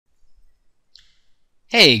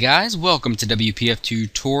Hey guys, welcome to WPF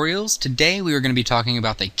Tutorials. Today we are going to be talking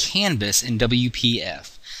about the canvas in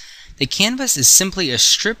WPF. The canvas is simply a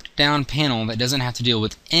stripped down panel that doesn't have to deal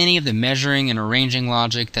with any of the measuring and arranging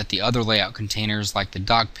logic that the other layout containers like the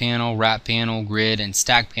dock panel, wrap panel, grid, and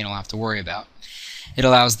stack panel have to worry about. It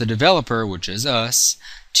allows the developer, which is us,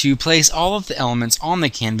 to place all of the elements on the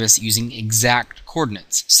canvas using exact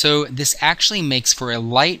coordinates. So this actually makes for a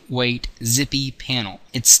lightweight, zippy panel.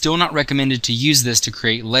 It's still not recommended to use this to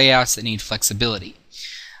create layouts that need flexibility,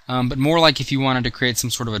 but more like if you wanted to create some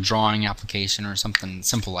sort of a drawing application or something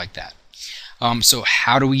simple like that. So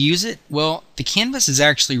how do we use it? Well, the canvas is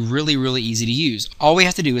actually really easy to use. All we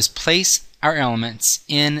have to do is place our elements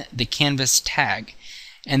in the canvas tag,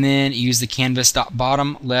 and then use the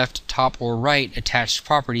canvas.bottom, left, top, or right attached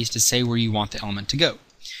properties to say where you want the element to go.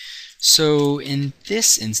 So in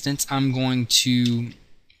this instance, I'm going to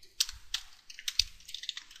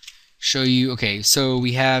show you, okay, so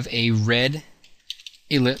we have a red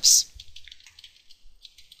ellipse.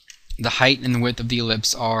 The height and the width of the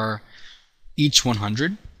ellipse are each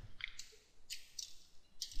 100.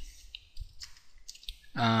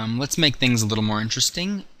 Let's make things a little more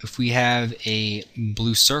interesting. If we have a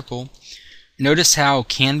blue circle, notice how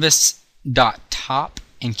canvas.top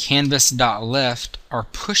and canvas.left are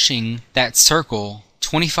pushing that circle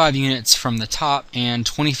 25 units from the top and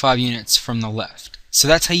 25 units from the left. So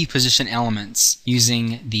that's how you position elements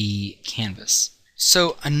using the canvas.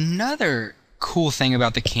 So another cool thing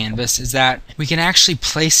about the canvas is that we can actually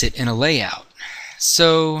place it in a layout.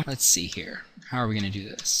 So let's see here. How are we going to do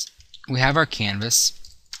this? We have our canvas.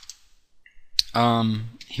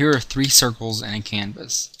 Here are 3 circles and a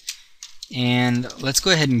canvas. And let's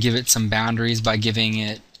go ahead and give it some boundaries by giving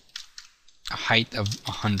it a height of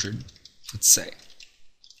 100, let's say.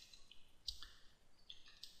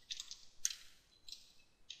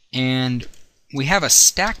 And we have a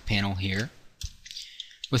stack panel here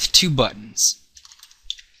with 2 buttons.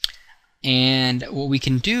 And what we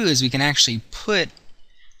can do is we can actually put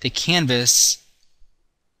the canvas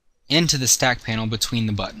into the stack panel between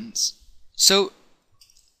the buttons. So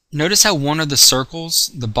notice how one of the circles,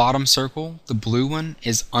 the bottom circle, the blue one,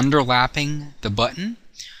 is underlapping the button.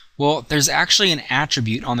 Well, there's actually an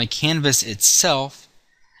attribute on the canvas itself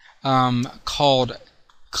called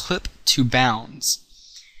clip to bounds.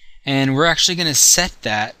 And we're actually going to set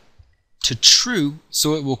that to true,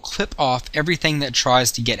 so it will clip off everything that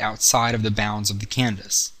tries to get outside of the bounds of the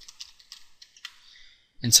canvas.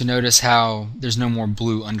 And so notice how there's no more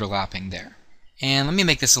blue underlapping there. And let me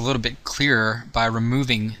make this a little bit clearer by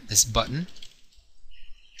removing this button,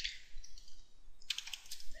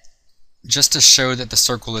 just to show that the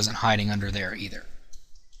circle isn't hiding under there either.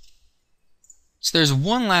 So there's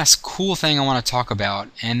one last cool thing I want to talk about,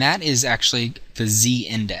 and that is actually the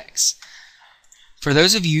z-index. For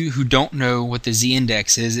those of you who don't know what the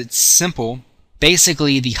z-index is, it's simple.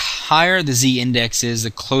 Basically, the higher the z-index is, the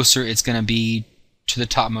closer it's going to be to the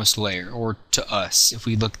topmost layer, or to us, if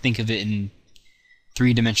we think of it in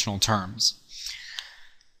 3-dimensional terms.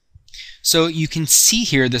 So you can see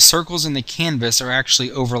here the circles in the canvas are actually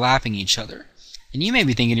overlapping each other. And you may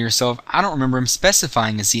be thinking to yourself, I don't remember him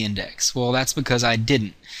specifying a z-index. Well, that's because I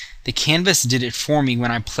didn't. The canvas did it for me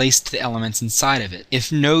when I placed the elements inside of it. If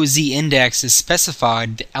no z-index is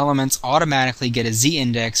specified, the elements automatically get a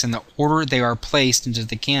z-index in the order they are placed into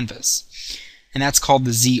the canvas. And that's called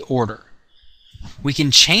the z-order. We can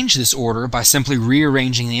change this order by simply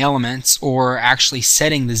rearranging the elements or actually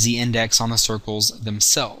setting the z-index on the circles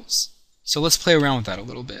themselves. So let's play around with that a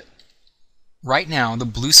little bit. Right now, the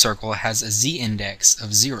blue circle has a z-index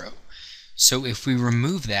of 0. So if we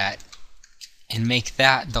remove that and make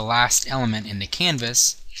that the last element in the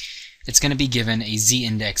canvas, it's going to be given a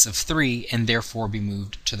z-index of 3 and therefore be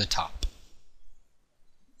moved to the top.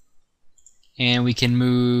 And we can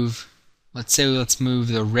move, let's move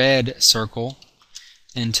the red circle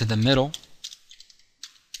into the middle,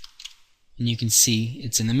 and you can see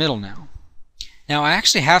it's in the middle now. Now I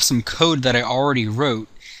actually have some code that I already wrote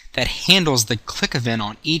that handles the click event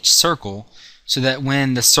on each circle, so that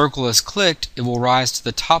when the circle is clicked, it will rise to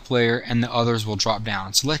the top layer and the others will drop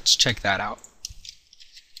down. So let's check that out.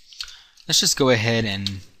 Let's just go ahead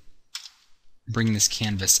and bring this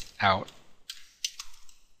canvas out.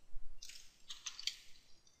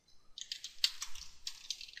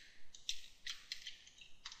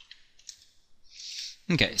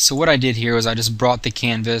 Okay, so what I did here was I just brought the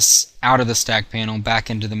canvas out of the stack panel back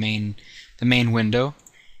into the main window,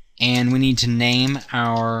 and we need to name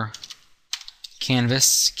our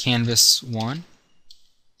canvas canvas 1.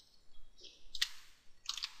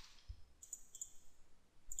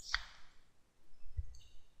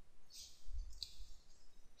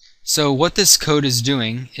 So what this code is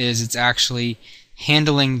doing is it's actually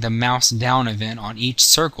handling the mouse down event on each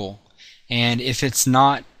circle, and if it's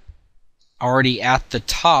not already at the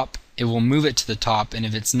top, it will move it to the top, and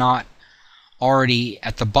if it's not already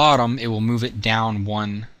at the bottom, it will move it down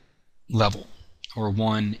one level or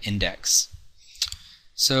one index.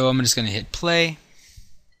 So I'm just going to hit play,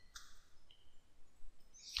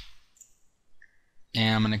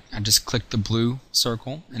 and I just click the blue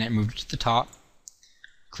circle and it moved it to the top.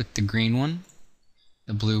 Click the green one,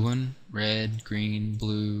 the blue one, red, green,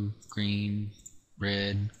 blue, green,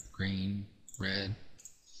 red, green, red.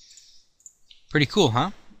 Pretty cool,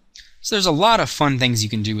 huh? So there's a lot of fun things you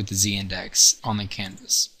can do with the Z-index on the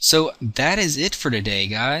canvas. So that is it for today,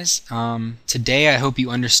 guys. Today I hope you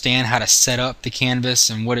understand how to set up the canvas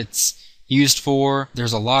and what it's used for.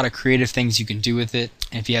 There's a lot of creative things you can do with it.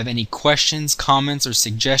 And if you have any questions, comments, or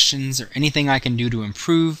suggestions, or anything I can do to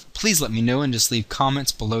improve, please let me know and just leave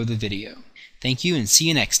comments below the video. Thank you and see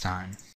you next time.